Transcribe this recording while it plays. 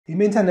Im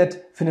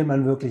Internet findet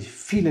man wirklich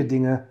viele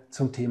Dinge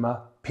zum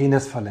Thema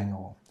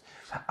Penisverlängerung.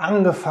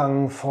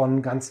 Angefangen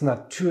von ganz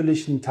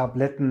natürlichen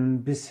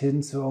Tabletten bis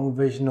hin zu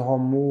irgendwelchen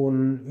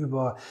Hormonen,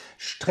 über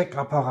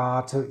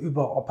Streckapparate,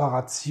 über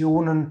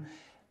Operationen.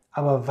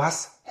 Aber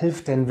was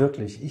hilft denn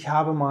wirklich? Ich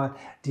habe mal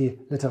die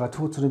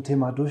Literatur zu dem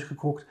Thema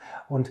durchgeguckt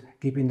und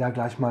gebe Ihnen da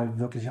gleich mal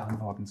wirkliche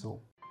Antworten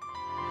zu.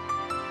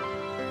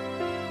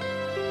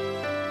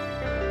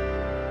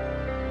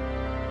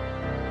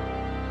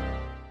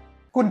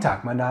 Guten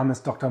Tag, mein Name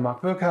ist Dr.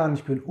 Marc Wirksam und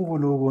ich bin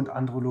Urologe und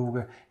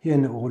Androloge hier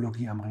in der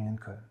Urologie am Ring in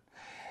Köln.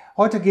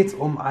 Heute geht es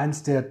um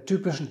eins der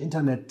typischen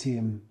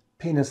Internetthemen,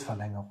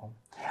 Penisverlängerung.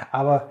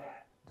 Aber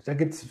da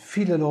gibt es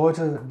viele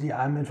Leute, die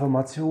einem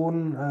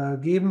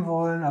Informationen geben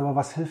wollen, aber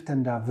was hilft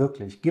denn da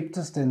wirklich? Gibt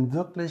es denn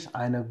wirklich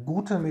eine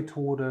gute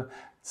Methode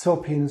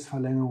zur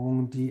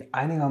Penisverlängerung, die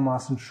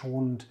einigermaßen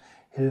schonend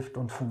hilft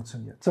und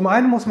funktioniert? Zum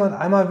einen muss man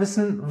einmal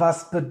wissen,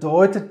 was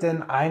bedeutet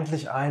denn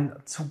eigentlich ein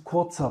zu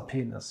kurzer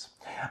Penis?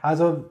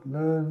 Also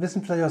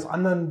wissen vielleicht aus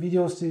anderen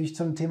Videos, die ich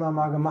zum Thema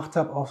mal gemacht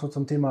habe, auch so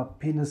zum Thema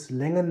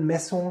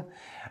Penislängenmessung,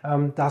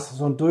 dass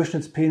so ein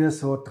Durchschnittspenis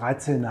so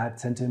 13,5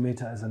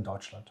 Zentimeter ist in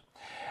Deutschland.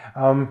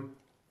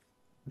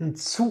 Ein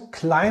zu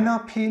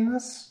kleiner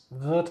Penis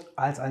wird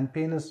als ein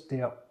Penis,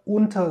 der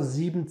unter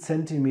 7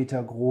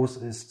 Zentimeter groß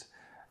ist,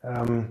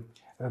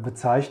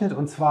 bezeichnet.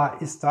 Und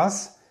zwar ist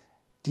das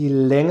die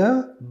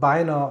Länge bei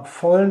einer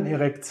vollen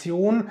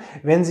Erektion,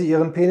 wenn Sie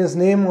Ihren Penis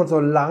nehmen und so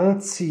lang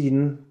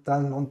ziehen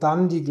und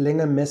dann die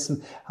Länge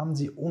messen, haben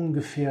Sie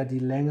ungefähr die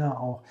Länge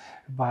auch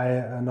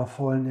bei einer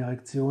vollen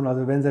Erektion.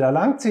 Also wenn Sie da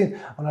lang ziehen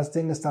und das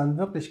Ding ist dann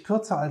wirklich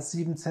kürzer als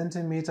 7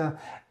 Zentimeter,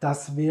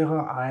 das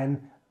wäre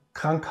ein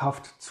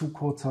krankhaft zu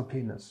kurzer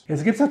Penis.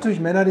 Jetzt gibt es natürlich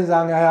Männer, die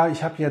sagen, ja,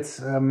 ich habe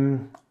jetzt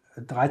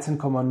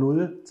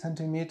 13,0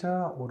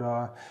 Zentimeter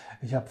oder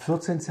ich habe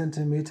 14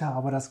 Zentimeter,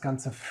 aber das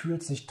Ganze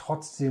fühlt sich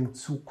trotzdem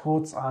zu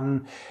kurz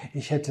an.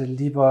 Ich hätte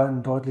lieber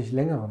einen deutlich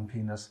längeren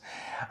Penis.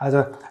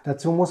 Also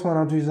dazu muss man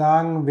natürlich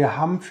sagen, wir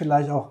haben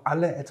vielleicht auch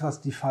alle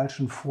etwas die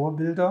falschen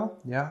Vorbilder.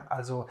 Ja,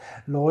 also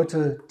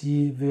Leute,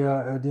 die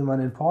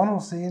man in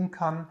Pornos sehen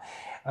kann,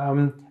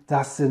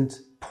 das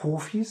sind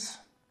Profis.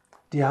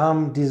 Die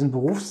haben diesen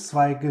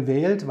Berufszweig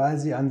gewählt, weil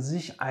sie an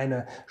sich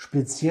eine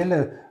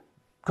spezielle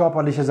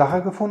körperliche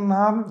Sache gefunden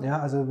haben. Ja,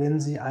 also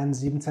wenn Sie einen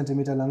 7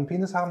 Zentimeter langen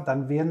Penis haben,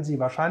 dann werden Sie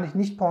wahrscheinlich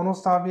nicht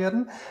Pornostar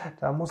werden.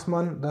 Das muss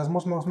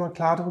man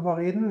klar drüber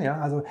reden. Ja,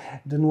 also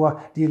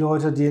nur die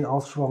Leute, die einen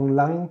ausgesprochen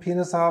langen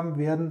Penis haben,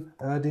 werden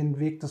den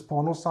Weg des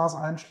Pornostars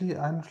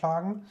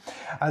einschlagen.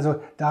 Also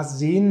da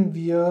sehen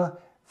wir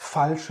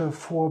falsche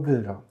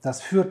Vorbilder.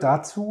 Das führt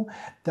dazu,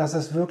 dass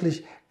es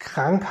wirklich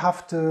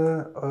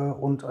krankhafte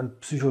und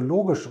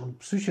psychologisch und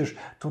psychisch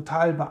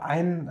total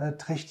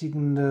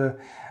beeinträchtigende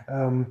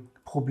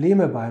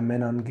Probleme bei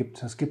Männern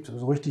gibt. Es gibt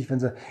so richtig, wenn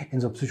Sie in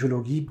so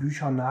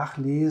Psychologiebüchern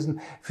nachlesen,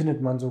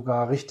 findet man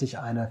sogar richtig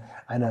eine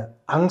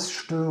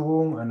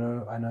Angststörung,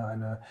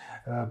 eine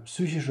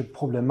psychische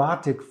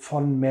Problematik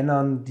von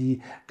Männern,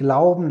 die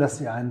glauben, dass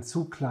sie einen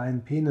zu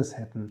kleinen Penis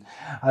hätten.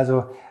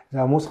 Also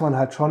da muss man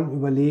halt schon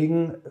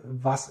überlegen,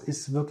 was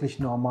ist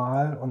wirklich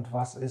normal und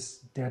was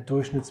ist der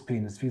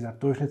Durchschnittspenis. Wie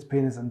gesagt,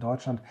 Durchschnittspenis in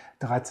Deutschland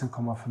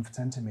 13,5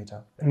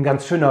 Zentimeter. Ein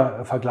ganz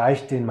schöner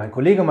Vergleich, den mein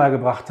Kollege mal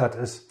gebracht hat,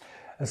 ist,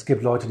 es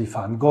gibt Leute, die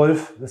fahren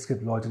Golf, es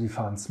gibt Leute, die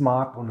fahren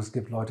Smart und es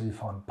gibt Leute, die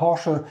fahren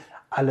Porsche.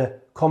 Alle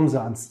kommen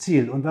sie ans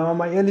Ziel. Und wenn man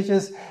mal ehrlich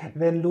ist,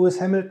 wenn Lewis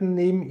Hamilton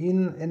neben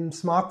Ihnen im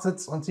Smart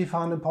sitzt und Sie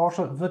fahren im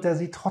Porsche, wird er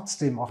Sie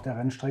trotzdem auf der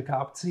Rennstrecke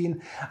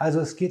abziehen. Also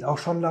es geht auch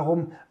schon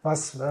darum,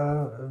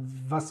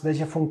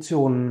 welche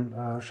Funktionen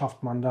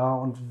schafft man da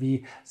und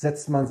wie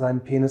setzt man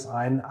seinen Penis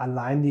ein.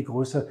 Allein die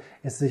Größe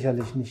ist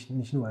sicherlich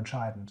nicht nur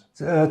entscheidend.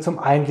 Zum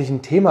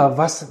eigentlichen Thema.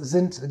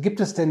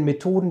 Gibt es denn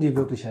Methoden, die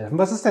wirklich helfen?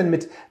 Was ist denn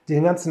mit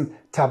den ganzen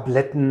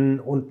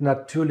Tabletten und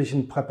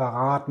natürlichen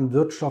Präparaten,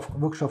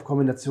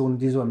 Wirkstoffkombinationen,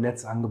 die so im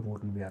Netz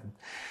angeboten werden?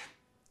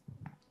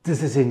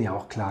 Das ist Ihnen ja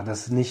auch klar,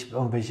 dass nicht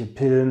irgendwelche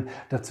Pillen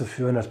dazu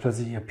führen, dass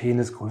plötzlich Ihr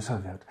Penis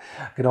größer wird.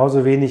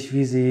 Genauso wenig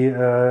wie Sie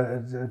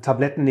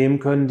Tabletten nehmen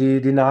können,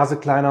 die die Nase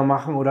kleiner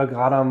machen oder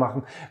gerader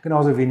machen.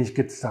 Genauso wenig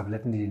gibt es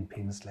Tabletten, die den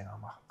Penis länger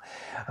machen.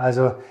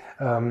 Also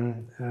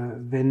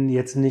wenn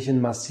jetzt nicht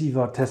ein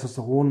massiver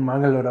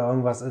Testosteronmangel oder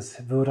irgendwas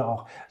ist, würde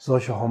auch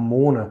solche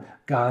Hormone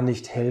gar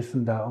nicht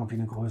helfen, da irgendwie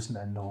eine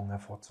Größenänderung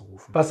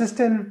hervorzurufen. Was ist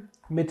denn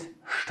mit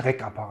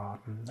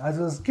Streckapparaten?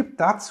 Also es gibt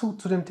dazu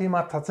zu dem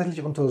Thema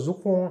tatsächlich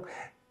Untersuchungen,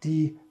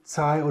 die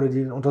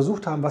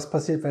untersucht haben, was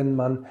passiert, wenn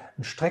man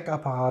einen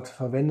Streckapparat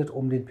verwendet,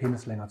 um den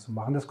Penis länger zu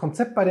machen. Das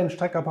Konzept bei den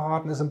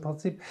Streckapparaten ist im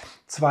Prinzip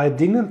zwei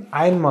Dinge.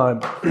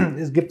 Einmal,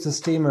 es gibt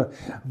Systeme,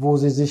 wo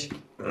Sie sich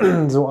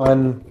so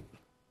einen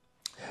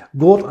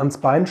Gurt ans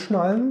Bein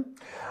schnallen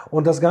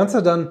und das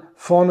Ganze dann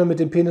vorne mit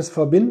dem Penis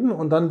verbinden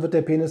und dann wird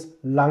der Penis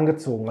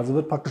langgezogen. Also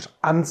wird praktisch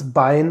ans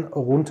Bein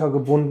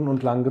runtergebunden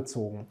und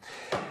langgezogen.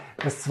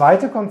 Das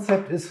zweite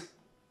Konzept ist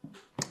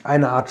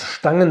eine Art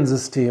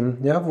Stangensystem,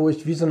 ja, wo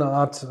ich wie so eine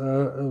Art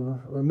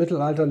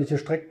mittelalterliche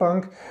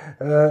Streckbank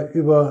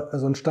über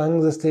so ein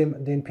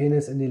Stangensystem den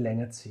Penis in die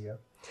Länge ziehe.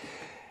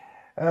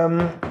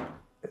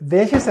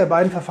 Welches der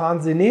beiden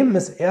Verfahren Sie nehmen,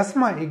 ist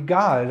erstmal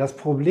egal. Das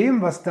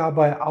Problem, was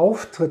dabei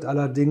auftritt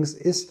allerdings,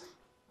 ist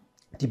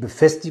die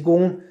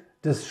Befestigung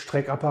des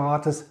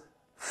Streckapparates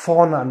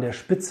vorne an der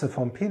Spitze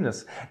vom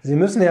Penis. Sie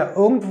müssen ja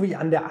irgendwie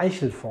an der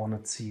Eichel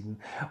vorne ziehen.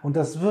 Und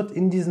das wird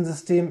in diesem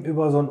System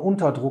über so einen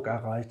Unterdruck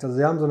erreicht. Also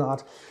Sie haben so eine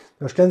Art,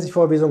 da stellen Sie sich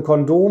vor, wie so ein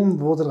Kondom,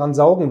 wo Sie dran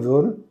saugen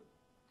würden,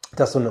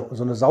 dass so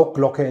eine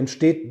Saugglocke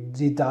entsteht,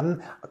 die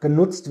dann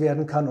genutzt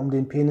werden kann, um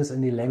den Penis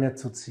in die Länge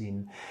zu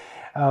ziehen.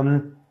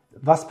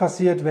 Was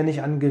passiert, wenn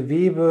ich an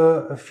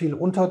Gewebe viel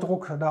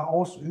Unterdruck da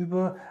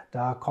ausübe?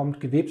 Da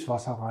kommt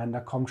Gewebswasser rein, da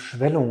kommt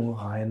Schwellung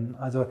rein.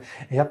 Also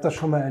ich habe das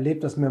schon mal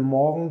erlebt, dass mir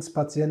morgens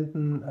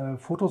Patienten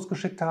Fotos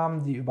geschickt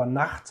haben, die über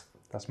Nacht,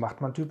 das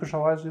macht man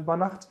typischerweise über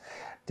Nacht,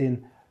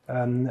 den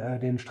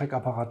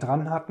Streckapparat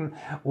dran hatten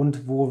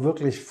und wo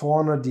wirklich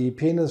vorne die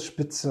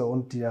Penisspitze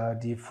und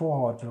die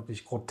Vorhaut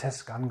wirklich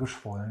grotesk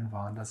angeschwollen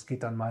waren. Das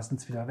geht dann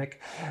meistens wieder weg,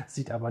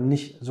 sieht aber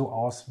nicht so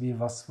aus wie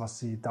was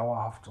sie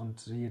dauerhaft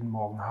und jeden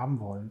Morgen haben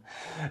wollen.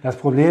 Das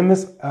Problem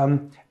ist,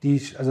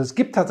 also es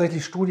gibt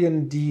tatsächlich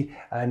Studien, die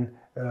ein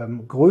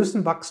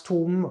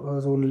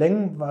Größenwachstum, so ein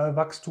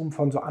Längenwachstum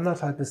von so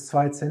 1,5 bis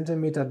 2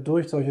 Zentimeter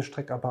durch solche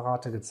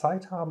Streckapparate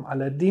gezeigt haben.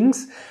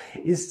 Allerdings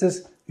ist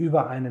es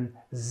über einen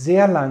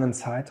sehr langen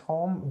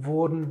Zeitraum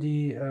wurden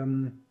die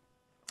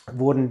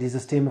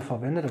Systeme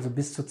verwendet, also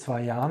bis zu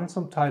 2 Jahren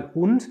zum Teil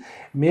und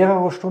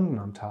mehrere Stunden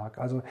am Tag.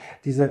 Also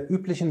diese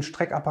üblichen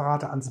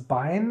Streckapparate ans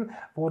Bein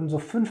wurden so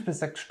 5 bis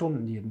 6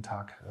 Stunden jeden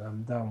Tag.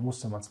 Da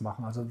musste man es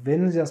machen. Also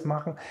wenn Sie das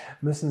machen,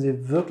 müssen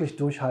Sie wirklich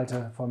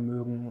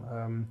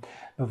Durchhaltevermögen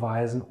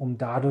beweisen, um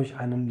dadurch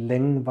einen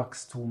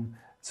Längenwachstum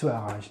zu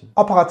erreichen.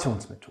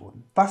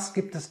 Operationsmethoden. Was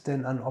gibt es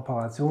denn an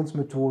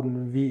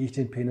Operationsmethoden, wie ich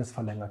den Penis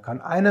verlängern kann?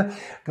 Eine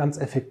ganz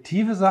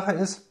effektive Sache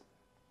ist,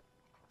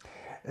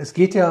 es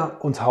geht ja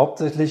uns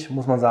hauptsächlich,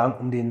 muss man sagen,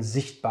 um den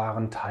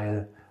sichtbaren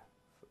Teil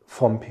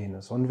vom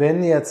Penis. Und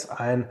wenn jetzt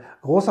ein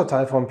großer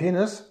Teil vom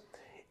Penis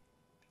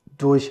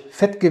durch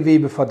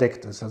Fettgewebe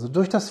verdeckt ist, also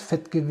durch das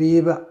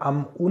Fettgewebe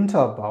am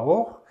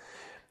Unterbauch,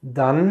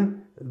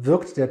 dann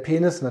wirkt der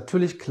Penis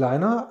natürlich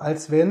kleiner,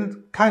 als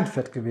wenn kein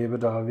Fettgewebe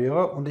da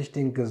wäre und ich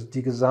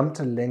die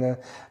gesamte Länge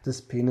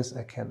des Penis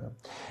erkenne.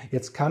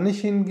 Jetzt kann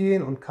ich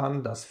hingehen und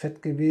kann das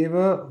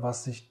Fettgewebe,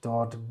 was sich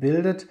dort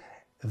bildet,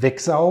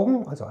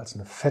 wegsaugen, also als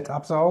eine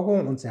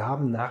Fettabsaugung, und Sie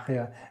haben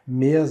nachher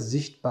mehr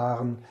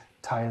sichtbaren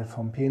Teil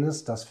vom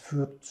Penis. Das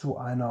führt zu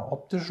einer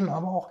optischen,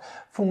 aber auch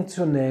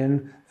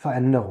funktionellen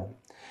Veränderung.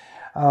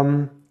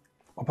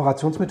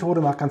 Operationsmethode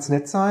mag ganz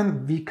nett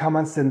sein. Wie kann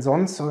man es denn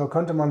sonst oder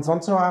könnte man es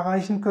sonst noch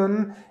erreichen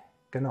können?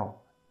 Genau,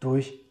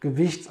 durch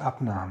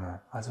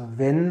Gewichtsabnahme. Also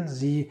wenn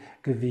Sie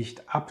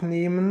Gewicht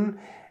abnehmen,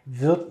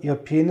 wird Ihr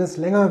Penis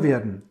länger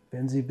werden.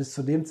 Wenn Sie bis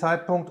zu dem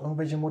Zeitpunkt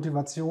irgendwelche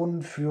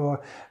Motivationen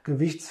für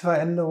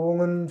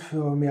Gewichtsveränderungen,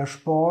 für mehr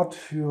Sport,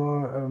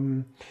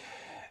 für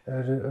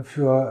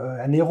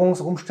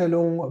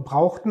Ernährungsumstellungen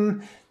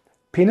brauchten,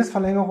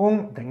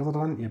 Penisverlängerung, denken Sie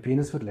dran, Ihr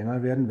Penis wird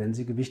länger werden, wenn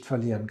Sie Gewicht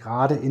verlieren,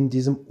 gerade in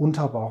diesem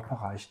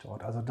Unterbauchbereich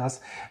dort. Also da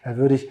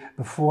würde ich,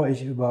 bevor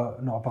ich über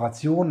eine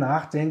Operation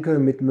nachdenke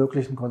mit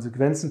möglichen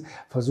Konsequenzen,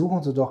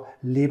 versuchen Sie doch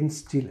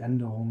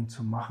Lebensstiländerungen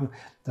zu machen.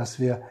 Das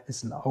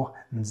ist auch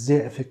ein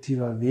sehr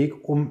effektiver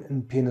Weg, um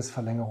eine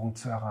Penisverlängerung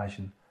zu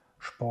erreichen.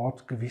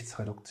 Sport,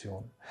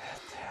 Gewichtsreduktion.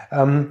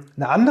 Eine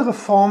andere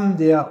Form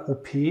der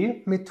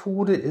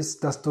OP-Methode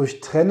ist das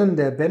Durchtrennen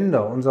der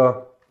Bänder.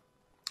 Unser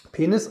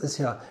Penis ist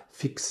ja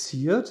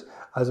fixiert,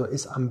 also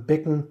ist am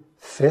Becken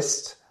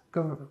fest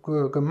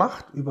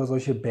gemacht über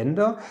solche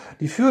Bänder.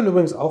 Die führen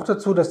übrigens auch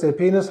dazu, dass der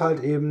Penis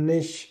halt eben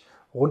nicht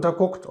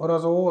runterguckt oder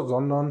so,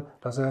 sondern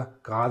dass er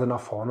gerade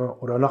nach vorne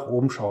oder nach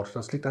oben schaut.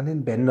 Das liegt an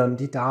den Bändern,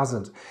 die da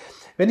sind.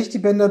 Wenn ich die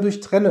Bänder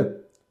durchtrenne,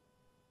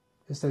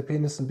 ist der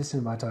Penis ein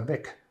bisschen weiter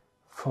weg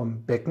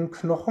vom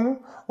Beckenknochen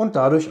und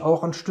dadurch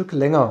auch ein Stück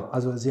länger.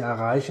 Also Sie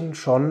erreichen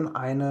schon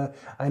ein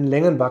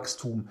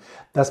Längenwachstum.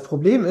 Das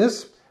Problem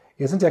ist,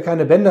 jetzt sind ja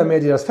keine Bänder mehr,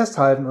 die das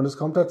festhalten, und es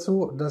kommt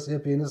dazu, dass Ihr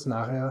Penis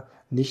nachher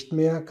nicht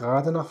mehr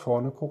gerade nach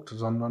vorne guckt,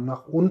 sondern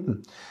nach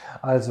unten.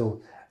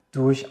 Also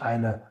durch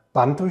eine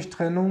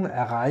Banddurchtrennung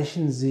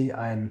erreichen Sie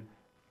ein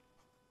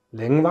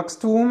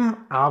Längenwachstum,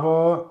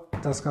 aber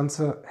das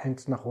Ganze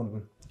hängt nach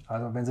unten.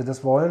 Also wenn Sie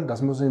das wollen,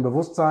 das muss Ihnen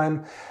bewusst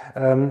sein,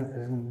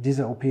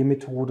 diese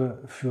OP-Methode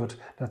führt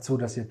dazu,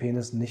 dass Ihr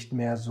Penis nicht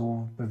mehr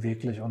so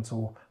beweglich und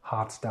so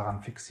hart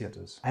daran fixiert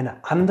ist. Eine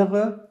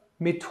andere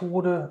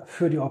Methode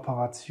für die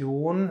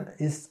Operation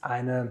ist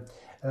eine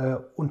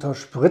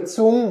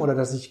Unterspritzung oder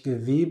dass ich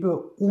Gewebe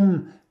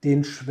um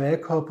den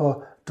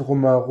Schwellkörper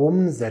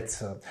drumherum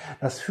setze.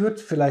 Das führt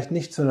vielleicht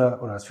nicht zu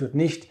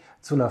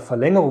einer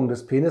Verlängerung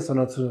des Penis,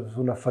 sondern zu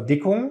einer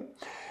Verdickung.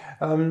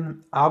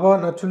 Aber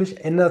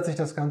natürlich ändert sich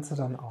das Ganze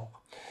dann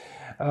auch.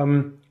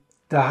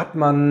 Da hat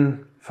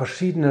man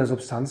verschiedene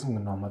Substanzen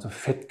genommen, also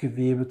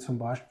Fettgewebe zum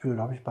Beispiel.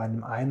 Da habe ich bei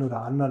einem einen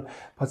oder anderen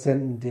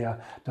Patienten, der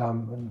da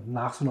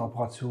nach so einer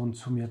Operation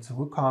zu mir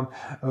zurückkam,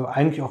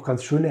 eigentlich auch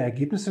ganz schöne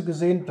Ergebnisse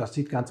gesehen. Das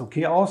sieht ganz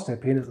okay aus, der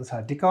Penis ist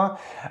halt dicker.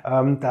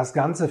 Das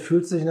Ganze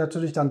fühlt sich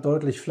natürlich dann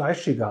deutlich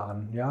fleischiger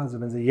an. Ja, also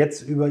wenn Sie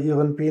jetzt über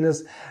Ihren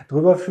Penis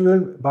drüber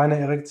fühlen, bei einer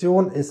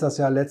Erektion ist das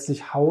ja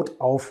letztlich Haut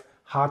auf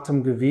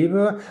hartem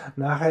Gewebe.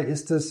 Nachher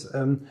ist es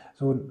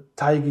so ein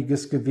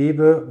teigiges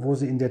Gewebe, wo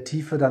Sie in der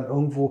Tiefe dann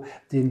irgendwo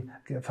den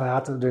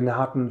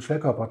harten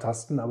Schwellkörper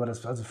tasten. Aber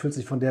das also fühlt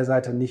sich von der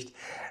Seite nicht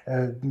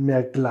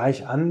mehr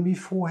gleich an wie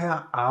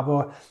vorher,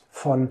 aber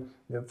von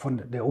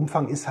der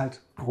Umfang ist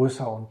halt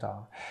größer und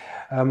da.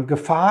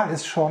 Gefahr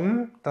ist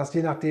schon, dass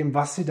je nachdem,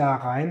 was Sie da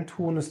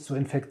reintun, es zu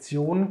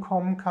Infektionen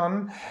kommen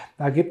kann.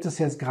 Da gibt es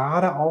jetzt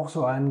gerade auch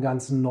so ein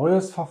ganz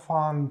neues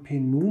Verfahren,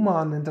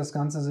 Penuma nennt das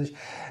Ganze sich.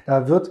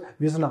 Da wird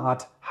wie so eine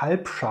Art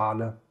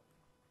Halbschale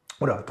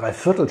oder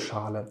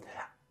Dreiviertelschale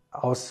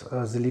aus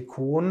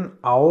Silikon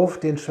auf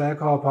den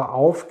Schwellkörper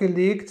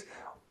aufgelegt.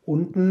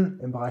 Unten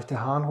im Bereich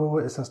der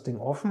Harnröhre ist das Ding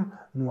offen,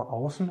 nur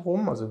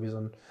außenrum, also wie so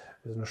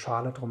eine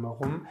Schale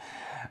drumherum.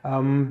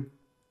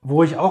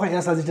 Wo ich auch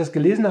erst, als ich das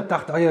gelesen habe,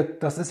 dachte, oh ja,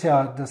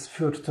 das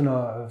führt zu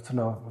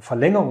einer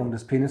Verlängerung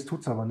des Penis,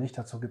 tut's aber nicht.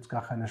 Dazu gibt's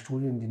gar keine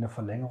Studien, die eine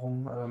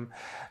Verlängerung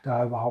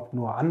da überhaupt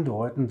nur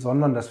andeuten,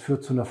 sondern das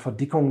führt zu einer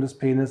Verdickung des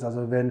Penis.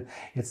 Also wenn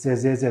jetzt der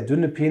sehr, sehr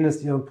dünne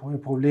Penis Ihr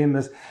Problem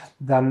ist,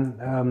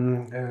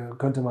 dann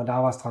könnte man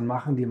da was dran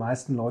machen. Die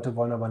meisten Leute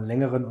wollen aber einen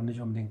längeren und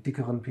nicht unbedingt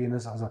dickeren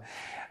Penis. Also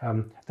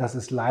das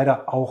ist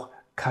leider auch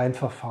kein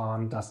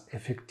Verfahren, das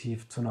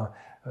effektiv zu einer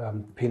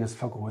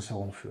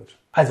Penisvergrößerung führt.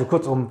 Also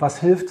kurzum, was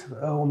hilft,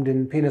 um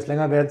den Penis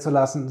länger werden zu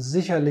lassen?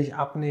 Sicherlich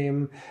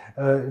abnehmen,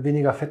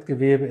 weniger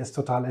Fettgewebe ist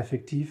total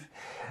effektiv.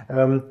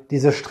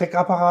 Diese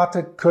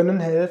Streckapparate können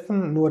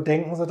helfen, nur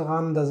denken Sie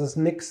dran, das ist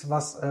nichts,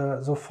 was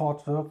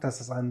sofort wirkt.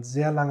 Das ist ein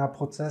sehr langer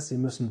Prozess. Sie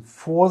müssen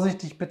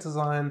vorsichtig bitte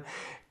sein.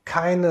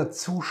 Keine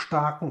zu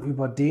starken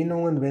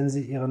Überdehnungen. Wenn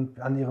Sie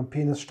an Ihrem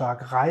Penis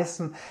stark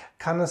reißen,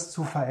 kann es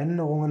zu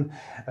Veränderungen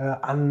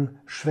an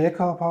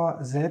Schwellkörper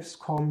selbst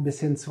kommen, bis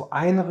hin zu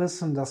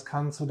Einrissen. Das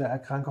kann zu der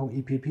Erkrankung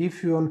IPP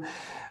führen.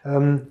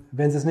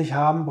 Wenn Sie es nicht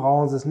haben,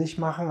 brauchen Sie es nicht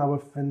machen. Aber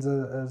wenn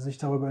Sie sich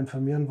darüber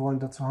informieren wollen,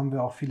 dazu haben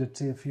wir auch viel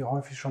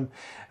häufig schon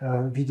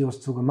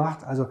Videos zu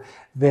gemacht. Also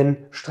wenn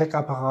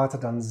Streckapparate,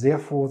 dann sehr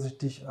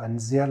vorsichtig einen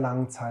sehr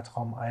langen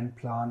Zeitraum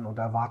einplanen und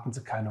erwarten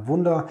Sie keine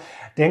Wunder.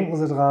 Denken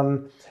Sie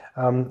dran,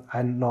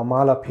 ein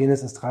normaler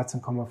Penis ist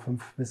 13,5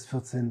 bis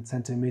 14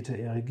 Zentimeter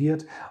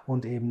erigiert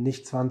und eben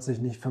nicht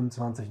 20, nicht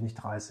 25, nicht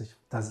 30.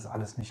 Das ist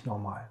alles nicht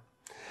normal.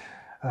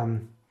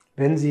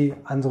 Wenn Sie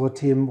andere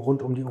Themen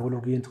rund um die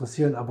Urologie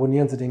interessieren,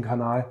 abonnieren Sie den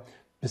Kanal.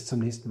 Bis zum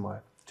nächsten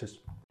Mal.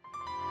 Tschüss.